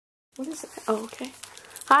What is it? Oh, okay.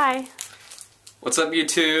 Hi. What's up,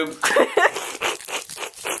 YouTube?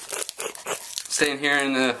 Staying here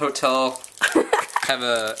in the hotel. Have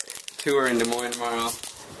a tour in Des Moines tomorrow.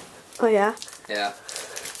 Oh, yeah? Yeah.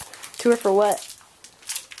 Tour for what?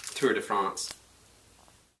 Tour de France.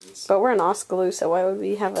 But we're in Oskaloosa. Why would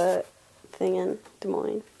we have a thing in Des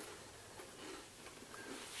Moines?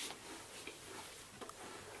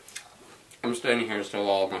 I'm staying here so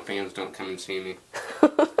all of my fans don't come and see me.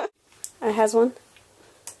 It has one?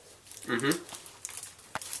 Mm-hmm.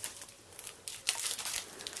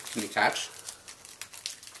 Can you catch?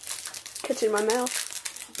 Catch it in my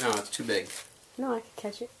mouth. No, it's too big. No, I can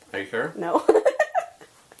catch it. Are you sure? No.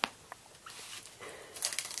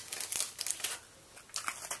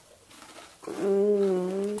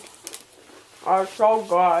 Are so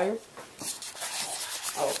good.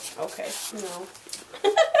 Oh, okay. No.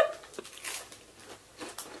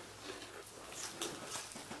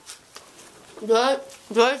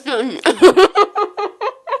 That's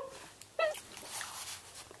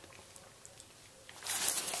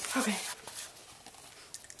okay.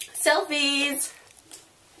 Selfies.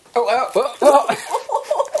 Oh, oh, oh, oh.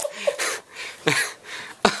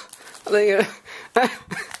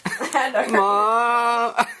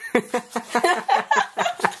 Mom.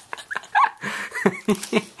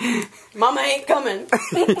 Mama ain't coming.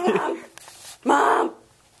 Mom.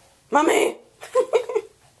 Mommy.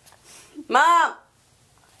 Mom.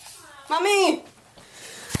 Mommy.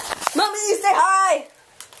 Mommy, say hi.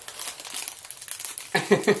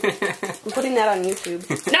 I'm putting that on YouTube.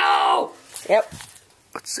 No. Yep.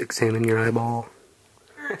 Let's examine your eyeball.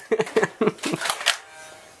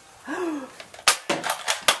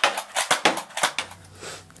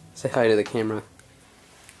 Say hi to the camera.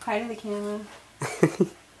 Hi to the camera.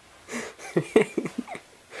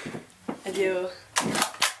 I do.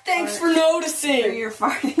 Thanks for noticing. Or you're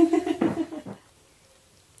farting.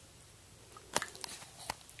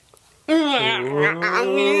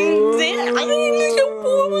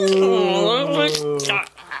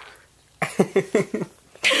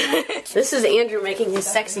 This is Andrew making his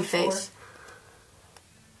sexy face.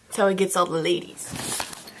 That's how he gets all the ladies.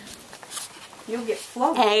 You'll get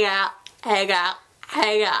floated. Hang out, hang out,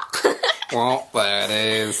 hang out. Well, there it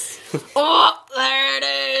is. Oh, there it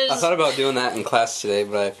is. I thought about doing that in class today,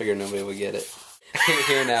 but I figured nobody would get it.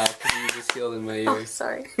 Here now, because you just yelled in my ear. Oh,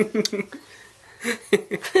 sorry.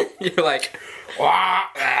 You're like, wow,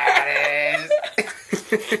 there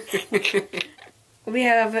it is. We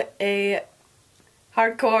have a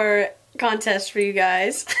hardcore contest for you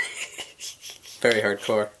guys. Very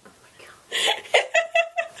hardcore.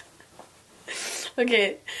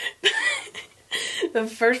 Okay. The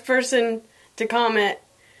first person to comment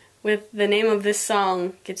with the name of this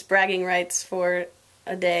song gets bragging rights for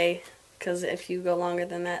a day. Because if you go longer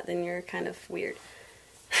than that, then you're kind of weird.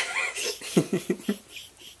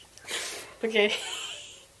 Okay.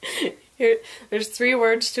 Here, there's 3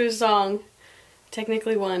 words to a song.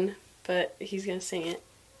 Technically 1, but he's gonna sing it.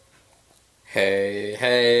 Hey,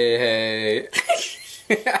 hey,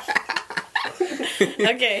 hey.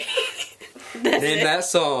 Okay. That's Name it. that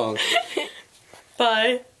song.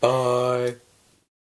 Bye. Bye.